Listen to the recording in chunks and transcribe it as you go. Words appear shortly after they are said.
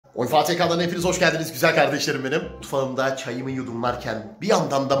Oyun Fatih'i kanalına hepiniz hoş geldiniz güzel kardeşlerim benim. Mutfağımda çayımı yudumlarken bir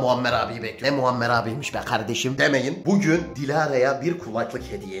yandan da Muammer abiyi bekle. Muammer abiymiş be kardeşim demeyin. Bugün Dilara'ya bir kulaklık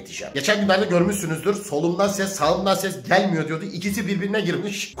hediye edeceğim. Geçen günlerde görmüşsünüzdür. Solumdan ses sağımdan ses gelmiyor diyordu. İkisi birbirine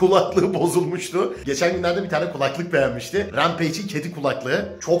girmiş. Kulaklığı bozulmuştu. Geçen günlerde bir tane kulaklık beğenmişti. Rampage'in kedi kulaklığı.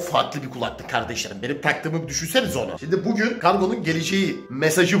 Çok farklı bir kulaklık kardeşlerim. Benim taktığımı düşünseniz onu. Şimdi bugün kargonun geleceği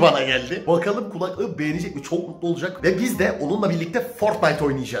mesajı bana geldi. Bakalım kulaklığı beğenecek mi? Çok mutlu olacak. Ve biz de onunla birlikte Fortnite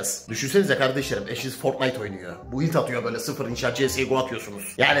oynayacağız. Düşünsenize kardeşlerim, eşiniz Fortnite oynuyor. Bu ilk atıyor böyle 0 inşaat CSGO atıyorsunuz.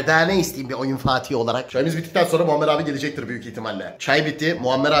 Yani daha ne isteyeyim bir oyun Fatih'i olarak. Çayımız bittikten sonra Muammer abi gelecektir büyük ihtimalle. Çay bitti,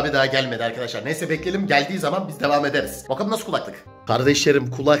 Muammer abi daha gelmedi arkadaşlar. Neyse bekleyelim, geldiği zaman biz devam ederiz. Bakalım nasıl kulaklık?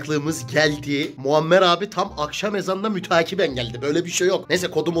 Kardeşlerim kulaklığımız geldi. Muammer abi tam akşam ezanına mütakiben geldi. Böyle bir şey yok. Neyse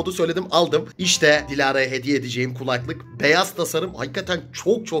kodu modu söyledim aldım. İşte Dilara'ya hediye edeceğim kulaklık. Beyaz tasarım hakikaten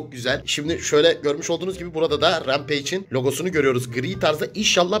çok güzel. Şimdi şöyle görmüş olduğunuz gibi burada da Rampage'in logosunu görüyoruz. Gri tarzda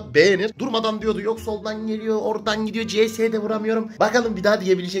inşallah beğenir. Durmadan diyordu yok soldan geliyor oradan gidiyor CS'de vuramıyorum. Bakalım bir daha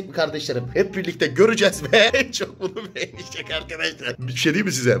diyebilecek mi kardeşlerim? Hep birlikte göreceğiz ve en çok bunu beğenecek arkadaşlar. Bir şey diyeyim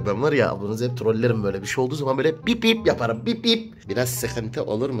mi size? Ben var ya ablanızı hep trollerim böyle bir şey olduğu zaman böyle bip bip yaparım bip bip. Biraz sıkıntı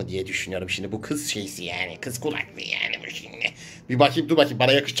olur mu diye düşünüyorum şimdi bu kız şeysi yani kız kulaklığı yani bu şimdi. Bir bakayım dur bakayım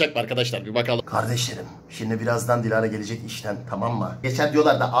bana yakışacak mı arkadaşlar bir bakalım. Kardeşlerim şimdi birazdan Dilara gelecek işten tamam mı? Geçen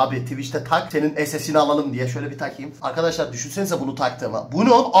diyorlar da abi Twitch'te tak senin SS'ini alalım diye şöyle bir takayım. Arkadaşlar düşünsenize bunu taktığıma.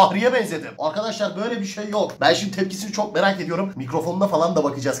 Bunu Ahri'ye benzedim. Arkadaşlar böyle bir şey yok. Ben şimdi tepkisini çok merak ediyorum. Mikrofonuna falan da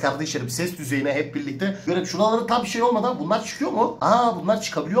bakacağız kardeşlerim. Ses düzeyine hep birlikte. Böyle şuraları tam şey olmadan bunlar çıkıyor mu? Aa bunlar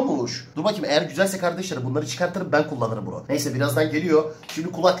çıkabiliyormuş. Dur bakayım eğer güzelse kardeşlerim bunları çıkartırım ben kullanırım bunu. Neyse birazdan geliyor.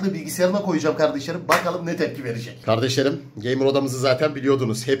 Şimdi kulaklığı bilgisayarına koyacağım kardeşlerim. Bakalım ne tepki verecek. Kardeşlerim gamer odamızı zaten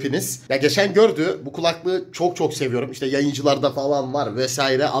biliyordunuz hepiniz. Ya geçen gördü bu kulaklığı çok seviyorum. İşte yayıncılarda falan var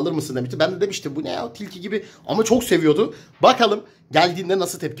vesaire alır mısın demişti. Ben de demiştim bu ne ya tilki gibi ama çok seviyordu. Bakalım geldiğinde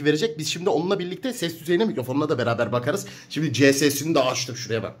nasıl tepki verecek? Biz şimdi onunla birlikte ses düzeyine mikrofonuna da beraber bakarız. Şimdi CS'sini de açtık.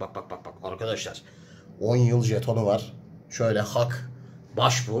 Şuraya bak arkadaşlar. 10 yıl jetonu var. Şöyle hak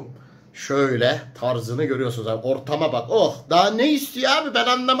baş bu. Şöyle tarzını görüyorsunuz abi. Ortama bak. Oh daha ne istiyor abi ben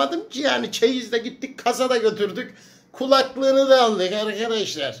anlamadım ki yani. Çeyiz'de gittik kasa da götürdük. Kulaklığını da aldık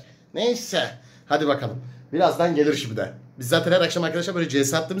arkadaşlar. Neyse. Hadi bakalım. Birazdan gelir şimdi. Biz zaten her akşam arkadaşlar böyle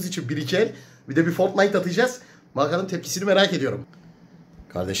CS attığımız için bir iki el. Bir de bir Fortnite atacağız. Bakalım tepkisini merak ediyorum.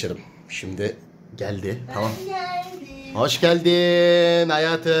 Kardeşlerim şimdi geldi. Tamam. Hoş geldin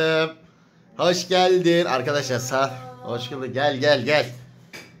hayatım. Hoş geldin. Arkadaşlar sağ. Hoş geldin. Gel.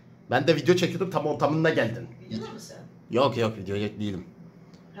 Ben de video çekiyordum tam ortamına geldin. Videoda mısın? Yok video değilim.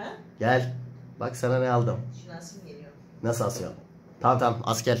 Ha? Gel. Bak sana ne aldım. Şunu asım geliyor. Nasıl asıyorum? Tamam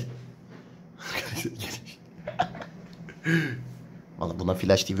as gel. Vallahi buna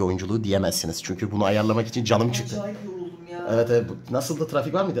Flash TV oyunculuğu diyemezsiniz. Çünkü bunu ayarlamak için canım çıktı. Acayip yoruldum ya. Evet. Nasıldı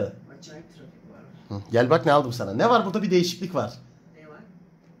trafik var mıydı? Acayip trafik var. Hı, gel bak ne aldım sana. Ne var burada bir değişiklik var. Ne var?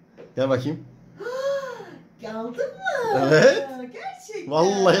 Gel bakayım. Aldın mı? Evet. Gerçekten.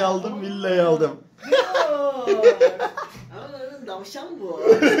 Vallahi aldım billahi aldım. Ama davşan bu.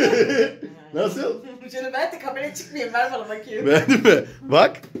 Nasıl? Şöyle ben de kameraya çıkmayayım ver bana bakayım. Beğendin mi?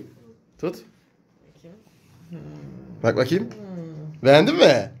 Bak. Tut. Bakayım. Bak bakayım. Beğendin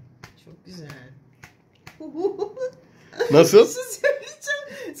mi? Çok güzel. Nasıl?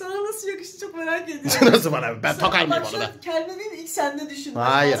 Söyleyeceğim. Sana nasıl yakıştı çok merak ediyorum. Nasıl bana? Ben takar mıyım onu ben? Kendini ilk sende düşün.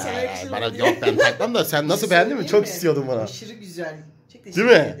 Hayır. Bana yok ben takmam da sen nasıl beğendin mi? Çok istiyordum bana. Aşırı güzel. Çok teşekkür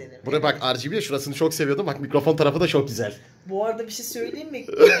Değil mi? ederim. Buraya bak RGB şurasını çok seviyordum. Bak mikrofon tarafı da çok güzel. Bu arada bir şey söyleyeyim mi?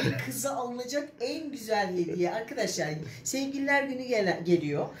 Bir kıza alınacak en güzel hediye. Arkadaşlar sevgililer günü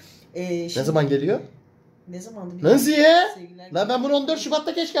geliyor. Ne zaman geliyor? Ne zamandı? Nasıl ya? Sevgililer Lan ben bunu 14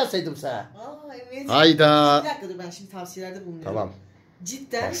 Şubat'ta keşke alsaydım sana. Aa evet. Hayda. Bir dakika dur ben şimdi tavsiyelerde bulunuyorum. Tamam.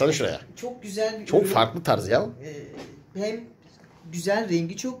 Cidden. Baksana şuraya. Çok güzel bir Çok ürün. farklı tarz ya. Hem güzel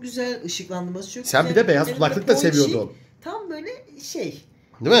rengi çok güzel, ışıklandırması çok Sen güzel. bir de beyaz Benim kulaklık da böyle ponçik, seviyordun. Tam böyle şey.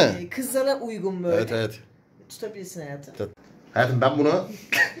 Değil mi? Kızlara uygun böyle. Evet. Tutabilirsin hayatım. Hayatım ben bunu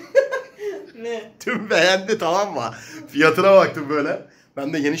Ne? tüm beğendi tamam mı? Fiyatına baktım böyle.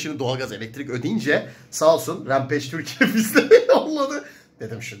 Ben de yeni şimdi doğalgaz elektrik ödeyince sağ olsun Rampage Türkiye bizlere yolladı.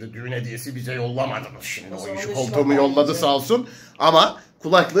 Dedim şimdi düğün hediyesi bize yollamadınız şimdi. Oyuncu koltuğumu yolladı sağ olsun. Ama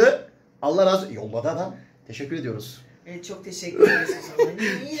kulaklığı Allah razı olsun. Yolladı adam. Teşekkür ediyoruz. Evet çok teşekkür ederiz o zaman.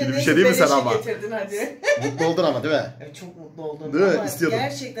 Şimdi bir şey değil mi sana ama? Getirdin hadi. Mutlu oldun ama değil mi? Evet çok mutlu oldum. Değil mi? Ama İstiyordum.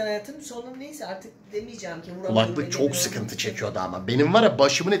 gerçekten hayatım sonum neyse artık demeyeceğim ki. Kulaklık çok sıkıntı çekiyordu ama. Benim var ya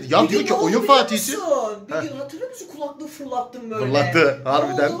başımın eti. Ya diyor ki oyun Fatih'si. Bir gün hatırlıyor musun kulaklığı fırlattım böyle. Fırlattı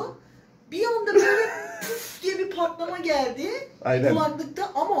harbiden. Bir anda böyle puf diye bir patlama geldi. Aynen.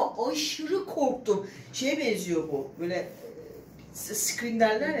 Kulaklıkta ama aşırı korktum. Şeye benziyor bu böyle screen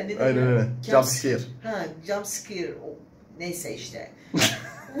derler ya, ne derler? Aynen öyle. Jump scare. Ha, jump scare. Neyse işte.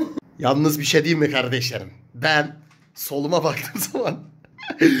 Yalnız bir şey diyeyim mi kardeşlerim? Ben soluma baktığım zaman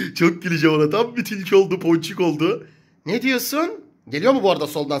çok güleceğim ona. Tam bir tilki oldu, ponçik oldu. Ne diyorsun? Geliyor mu bu arada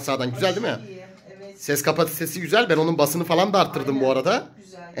soldan sağdan? Güzel değil mi? İyi, evet. Ses kapasitesi güzel. Ben onun basını falan da arttırdım. Aynen, bu arada.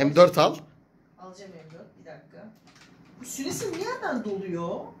 Güzel. M4 al. Alacağım M4. Bir dakika. Bu süresi niye hemen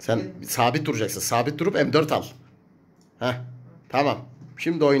doluyor? Sen sabit duracaksın. Sabit durup M4 al. Heh. Tamam.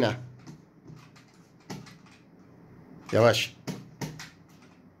 Şimdi oyna. Yavaş.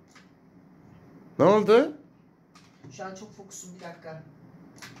 Ne oldu? Şu an çok fokusum, bir dakika.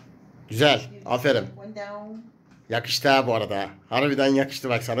 Güzel. Aferin. Yakıştı ha bu arada. Harbiden yakıştı,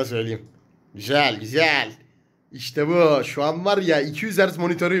 bak sana söyleyeyim. Güzel güzel. İşte bu. Şu an var ya 200 Hz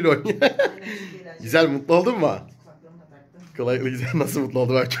monitörüyle oynuyor. Güzel, mutlu oldun mu? Kulaklık güzel, nasıl mutlu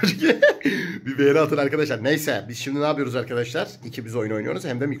oldu bak çocuk. Bir beğeni atın arkadaşlar. Neyse biz şimdi ne yapıyoruz arkadaşlar? İkimiz oyun oynuyoruz.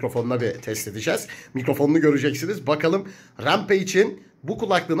 Hem de mikrofonla bir test edeceğiz. Mikrofonunu göreceksiniz. Bakalım Rampage'in bu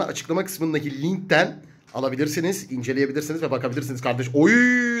kulaklığını açıklama kısmındaki linkten alabilirsiniz, inceleyebilirsiniz ve bakabilirsiniz kardeş. Oy,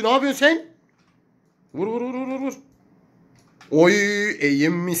 ne yapıyorsun sen? Vur vur vur vur vur. Oy,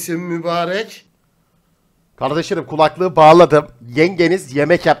 eğim misin mübarek? Kardeşlerim kulaklığı bağladım. Yengeniz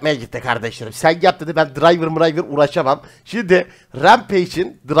yemek yapmaya gitti kardeşlerim. Sen yap dedi, ben driver uğraşamam. Şimdi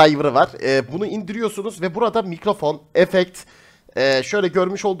Rampage'in driver'ı var. Bunu indiriyorsunuz ve burada mikrofon, efekt, şöyle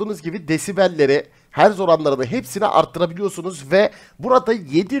görmüş olduğunuz gibi desibelleri, hertz oranlarını hepsini arttırabiliyorsunuz. Ve burada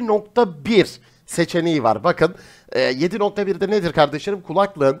 7.1 seçeneği var. Bakın 7.1'de nedir kardeşlerim?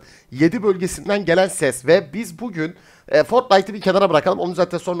 Kulaklığın 7 bölgesinden gelen ses. Ve biz bugün Fortnite'ı bir kenara bırakalım. Onu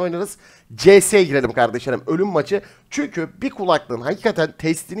zaten sonra oynarız. CS'ye girelim kardeşlerim. Ölüm maçı. Çünkü bir kulaklığın hakikaten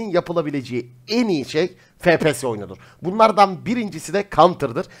testinin yapılabileceği en iyi şey FPS oyunudur. Bunlardan birincisi de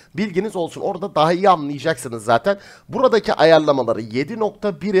Counter'dır. Bilginiz olsun. Orada daha iyi anlayacaksınız zaten. Buradaki ayarlamaları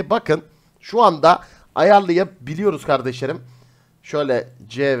 7.1'i bakın şu anda ayarlayabiliyoruz kardeşlerim. Şöyle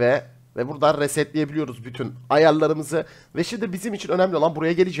CV ve buradan resetleyebiliyoruz bütün ayarlarımızı. Ve şimdi bizim için önemli olan,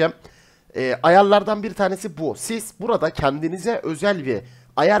 buraya geleceğim. Ayarlardan bir tanesi bu. Siz burada kendinize özel bir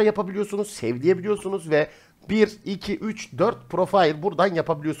ayar yapabiliyorsunuz, sevleyebiliyorsunuz ve 1, 2, 3, 4 profil buradan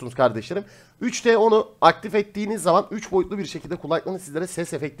yapabiliyorsunuz kardeşlerim. 3D onu aktif ettiğiniz zaman 3 boyutlu bir şekilde kulaklığınız sizlere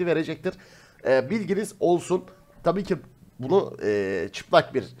ses efekti verecektir. Bilginiz olsun. Tabii ki bunu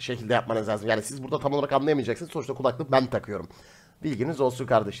çıplak bir şekilde yapmanız lazım. Yani siz burada tam olarak anlayamayacaksınız. Sonuçta kulaklık ben takıyorum. Bilginiz olsun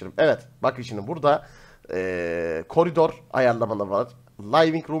kardeşlerim. Evet, bakın şimdi burada koridor ayarlamaları var.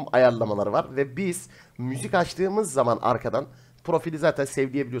 Living room ayarlamaları var. Ve biz müzik açtığımız zaman arkadan profili zaten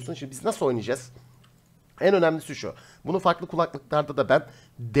sevleyebiliyorsunuz. Şimdi biz nasıl oynayacağız? En önemlisi şu. Bunu farklı kulaklıklarda da ben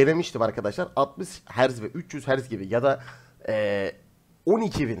denemiştim arkadaşlar. 60 Hz ve 300 Hz gibi ya da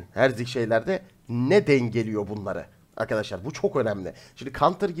 12.000 Hz'lik şeylerde ne dengeliyor bunları? Arkadaşlar bu çok önemli. Şimdi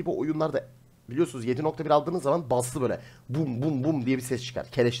Counter gibi oyunlarda biliyorsunuz 7.1 aldığınız zaman baslı böyle bum bum bum diye bir ses çıkar.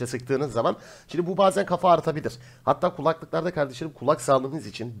 Keleşle sıktığınız zaman. Şimdi bu bazen kafa artabilir. Hatta kulaklıklarda kardeşlerim kulak sağlığınız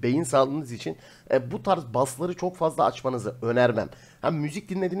için, beyin sağlığınız için bu tarz basları çok fazla açmanızı önermem. Hem müzik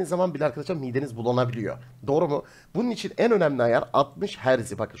dinlediğiniz zaman bile arkadaşlar mideniz bulanabiliyor. Doğru mu? Bunun için en önemli ayar 60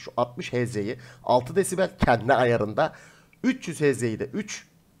 Hz'i. Bakın şu 60 Hz'yi 6 desibel kendi ayarında. 300 Hz'yi de 3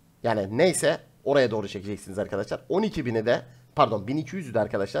 yani neyse oraya doğru çekeceksiniz arkadaşlar. 12.000'i de pardon 1200'ü de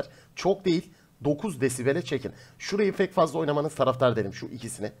arkadaşlar çok değil 9 desibele çekin. Şurayı pek fazla oynamanız taraftar derim, şu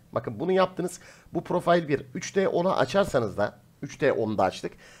ikisini. Bakın bunu yaptınız. Bu profil 1. 3D 10'a açarsanız da 3D 10'da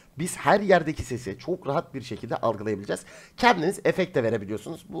açtık. Biz her yerdeki sesi çok rahat bir şekilde algılayabileceğiz. Kendiniz efekt de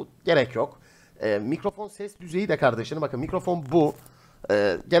verebiliyorsunuz. Bu gerek yok. Mikrofon ses düzeyi de kardeşlerim. Bakın mikrofon bu.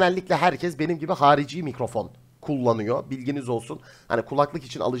 Genellikle herkes benim gibi harici mikrofon kullanıyor. Bilginiz olsun. Hani kulaklık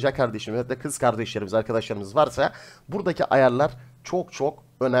için alacak kardeşim ya da kız kardeşlerimiz, arkadaşlarımız varsa buradaki ayarlar çok çok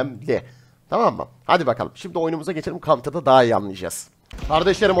önemli. Tamam mı? Hadi bakalım. Şimdi oyunumuza geçelim. Counter'da daha iyi anlayacağız.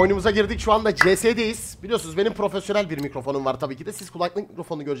 Kardeşlerim oyunumuza girdik. Şu anda CS'deyiz. Biliyorsunuz benim profesyonel bir mikrofonum var tabii ki de. Siz kulaklık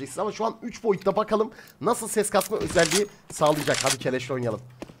mikrofonunu göreceksiniz ama şu an 3 boyutta bakalım nasıl ses kasma özelliği sağlayacak. Hadi keleşle oynayalım.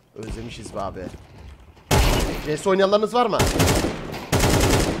 Özlemişiz be abi. CS oynayanlarınız var mı?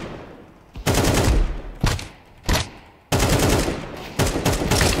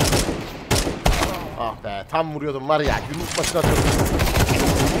 Ah be, tam vuruyordum var ya, gümrük başına atıyordum.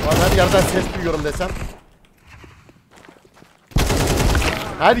 Her yerden ses duyuyorum desem.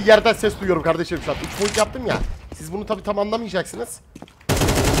 Her yerden ses duyuyorum kardeşim şu an. 3 point yaptım ya. Siz bunu tabii tam anlamayacaksınız.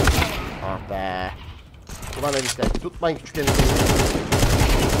 Ah be. Ulan enişte tutmayın küçük enişteyi.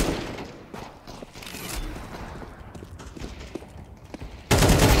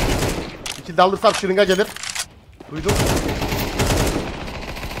 İki dallırsam şırınga gelir. Duydum.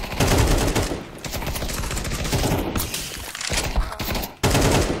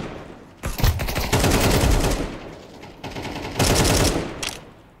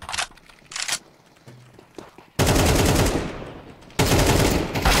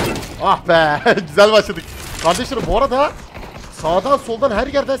 Ah be. Güzel başladık. Kardeşlerim bu arada sağdan soldan her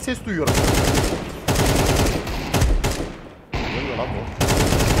yerden ses duyuyorum. Ne oluyor lan bu?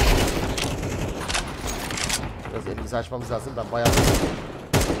 Biraz elimizi açmamız lazım. Ben bayağı...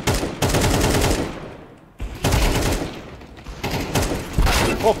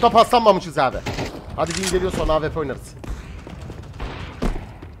 Çok da paslanmamışız abi. Hadi bin geliyor sonra AWP oynarız.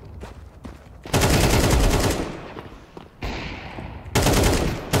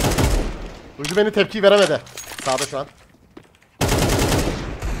 Duydu beni, tepki veremedi. Sağda şu an.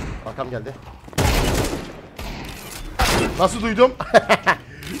 Arkam geldi. Nasıl duydum?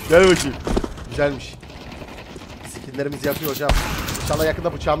 Gel bakayım. Güzelmiş. Skinlerimizi yapıyor hocam. İnşallah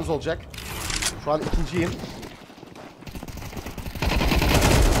yakında bıçağımız olacak. Şu an ikinciyim.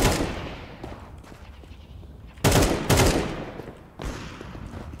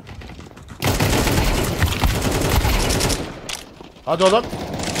 Hadi oğlum.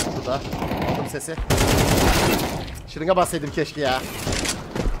 Burada. Aldım sesi. Şırınga bassaydım keşke ya.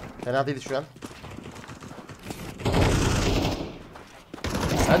 Fena değiliz şu an.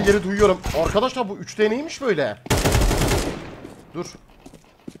 Her yeri duyuyorum. Arkadaşlar bu 3D neymiş böyle? Dur.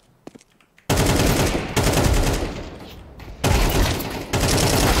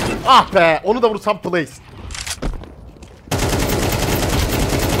 Ah be! Onu da vursam place.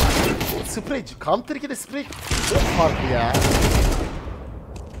 Sprey. Counter 2'de sprey çok farklı ya.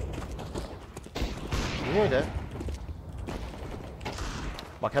 Niye öyle?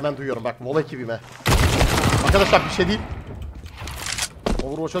 Bak hemen duyuyorum bak Vol ekibime. Arkadaşlar bir şey değil.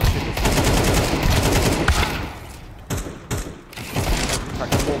 Overwatch'a düşüyor.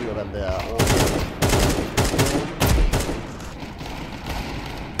 Takımda oluyor bende ya.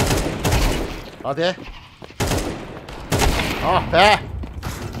 Hadi. Ah be.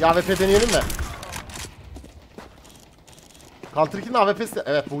 Bir AWP deneyelim mi? Counter 2'nin AWP'si de...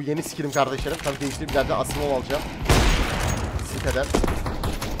 Evet bu yeni skillim kardeşlerim. Tabii değiştirip bir yerde asıl ol alacağım. Siteden.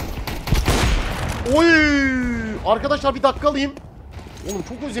 Oy! Arkadaşlar bir dakika alayım. Oğlum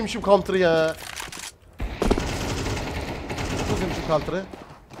çok özlemişim Counter'ı ya. Çok özlemişim Counter'ı.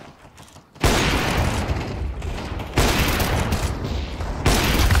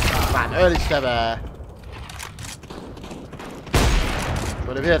 Lan öyle işte be.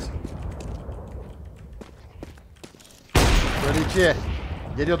 Böyle bir. Böyle iki.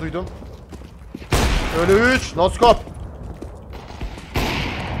 Geliyor duydum. Böyle üç. No scope.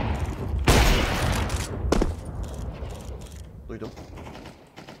 Duydum.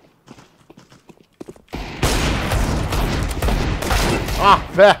 Ah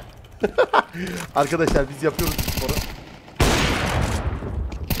be. Arkadaşlar biz yapıyoruz bu sporu.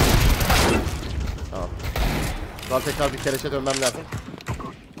 Tamam. Şu an tekrar bir keleşe dönmem lazım.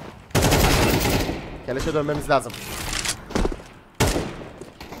 Keleşe dönmemiz lazım.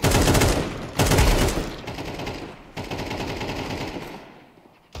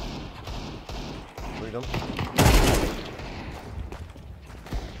 Duydum.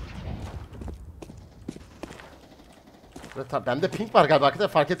 Bende pink var galiba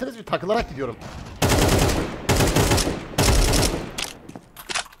arkadaşlar. Fark ettiniz mi? Takılarak gidiyorum.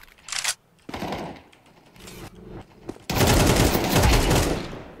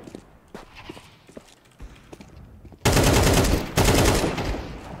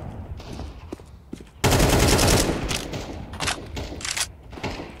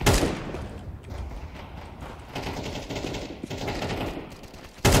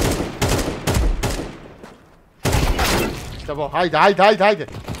 Bu. Haydi haydi haydi haydi.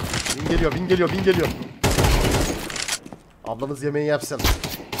 Bin geliyor bin geliyor bin geliyor. Ablamız yemeği yapsın.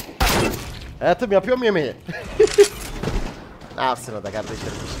 Hayatım yapıyor mu yemeği? Ne yapsın o da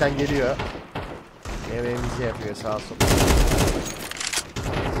kardeşlerim. İşten geliyor. Yemeğimizi yapıyor sağ olsun.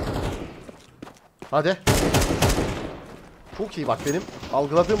 Hadi. Çok iyi bak benim.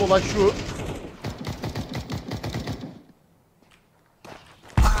 Algıladığım olay şu.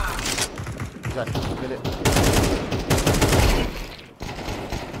 Güzel. Beni...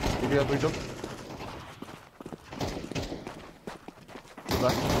 Geliyor duydum.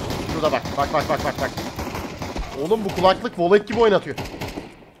 Şurada. Şurada bak. Bak bak bak bak bak. Oğlum bu kulaklık volek gibi oynatıyor.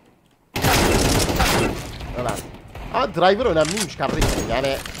 Evet. Ama driver önemliymiş kardeşim.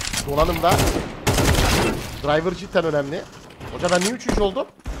 Yani donanımda driver cidden önemli. Hoca ben niye 3. oldum?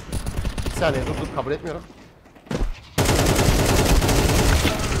 Bir saniye dur kabul etmiyorum.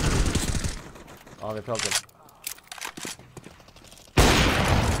 AWP alacağım.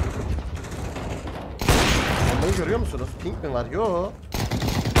 Bombayı görüyor musunuz? Pink mi var? Yo.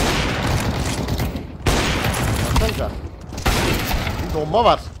 Baksanıza. Bir bomba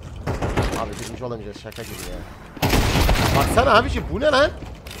var. Abi birinci olamayacağız. Şaka gibi ya. Baksana abiciğim bu ne lan?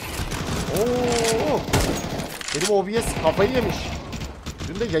 Oo. Benim OBS kafayı yemiş.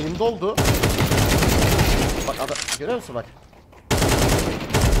 Dün de yayında oldu. Bak adam, görüyor musun bak.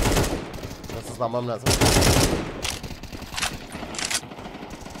 Nasıl hızlanmam lazım.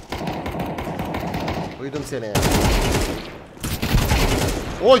 Duydum seni.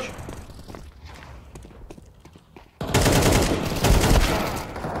 Oy.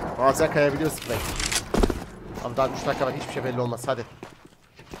 Bazen kayabiliyorsun be. Abi daha 3 dakika var, hiçbir şey belli olmaz. Hadi.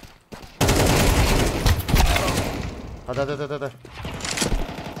 Hadi.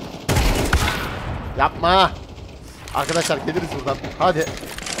 Yapma. Arkadaşlar geliriz buradan. Hadi.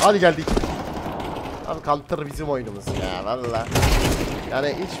 Hadi geldik. Abi Counter bizim oyunumuz ya valla. Yani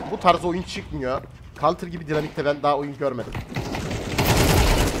hiç bu tarz oyun çıkmıyor. Counter gibi dinamikte ben daha oyun görmedim.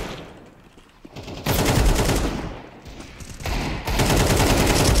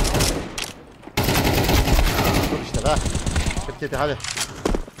 Dur işte be. Kedi hadi.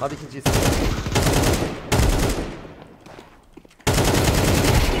 Hadi ikinciyiz.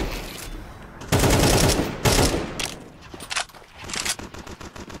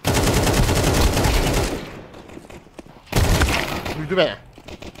 Duydu be.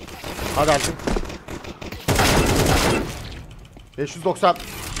 Hadi artık. 590.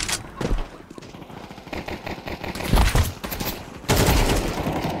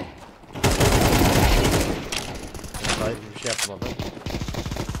 Hayır bir şey yaptım orada.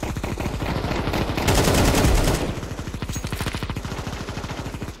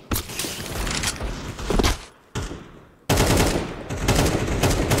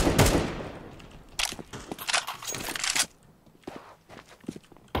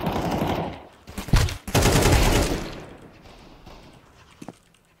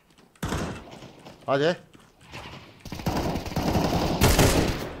 Hadi.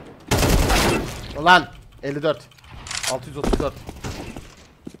 Ulan 54 634.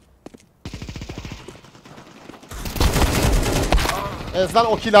 En azından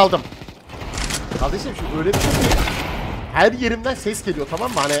o kill aldım. Kardeşim şu öyle bir şey değil. Her yerimden ses geliyor,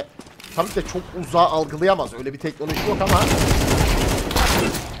 tamam mı? Hani tabii ki de çok uzağa algılayamaz. Öyle bir teknoloji yok ama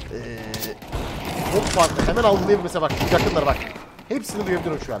çok farklı. Hemen algılayabilir mesela bak. Yakınlar bak. Hepsini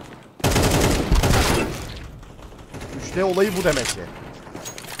duyabilirim şu an. 3D olayı bu demek ki.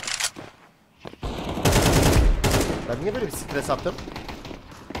 Ben niye böyle bir stres attım?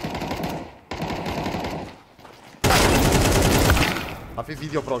 Hafif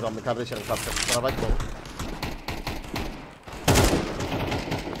video programlı kardeşlerim, kaptım. Kusura bakmayın.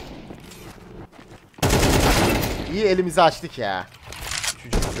 İyi elimizi açtık ya.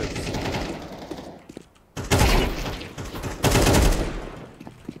 Üçüncü tutuyoruz.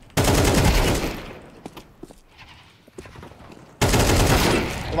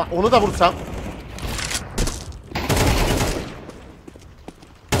 Ulan onu da vursam.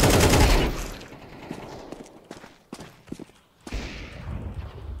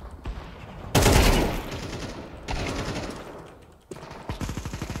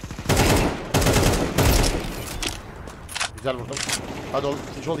 Güzel vurdum. Hadi oğlum,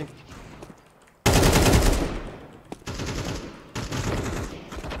 ikinci olayım.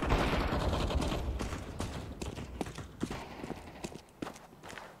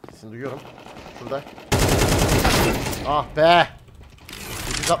 Sesini duyuyorum. Şurada. Ah be.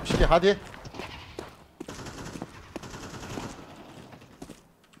 762 hadi.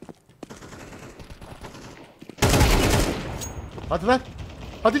 Hadi lan.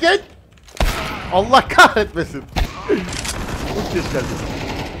 Hadi gel. Allah kahretmesin. Çok geç geldi.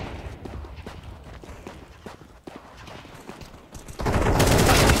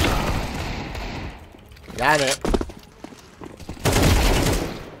 Yani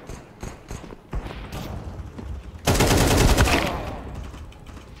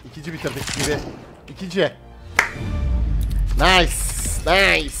İkinci bitirdik gibi. İkinci. Nice.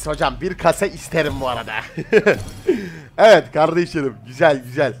 Nice. Hocam bir kasa isterim bu arada. Evet kardeşlerim. Güzel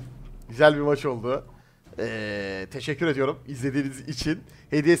güzel. Güzel bir maç oldu. Teşekkür ediyorum izlediğiniz için.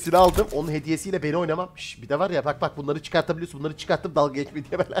 Hediyesini aldım. Onun hediyesiyle beni oynamam. Bir de var ya bak bak bunları çıkartabiliyorsun. Bunları çıkarttım dalga geçme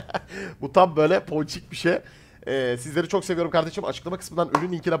diye böyle. Bu tam böyle ponçik bir şey. Sizleri çok seviyorum kardeşim. Açıklama kısmından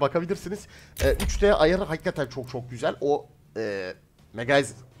ürün linkine bakabilirsiniz. 3D ayarı hakikaten çok çok güzel. O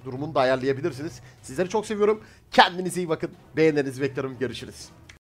Megaiz durumunu da ayarlayabilirsiniz. Sizleri çok seviyorum. Kendinize iyi bakın. Beğenilerinizi bekliyorum. Görüşürüz.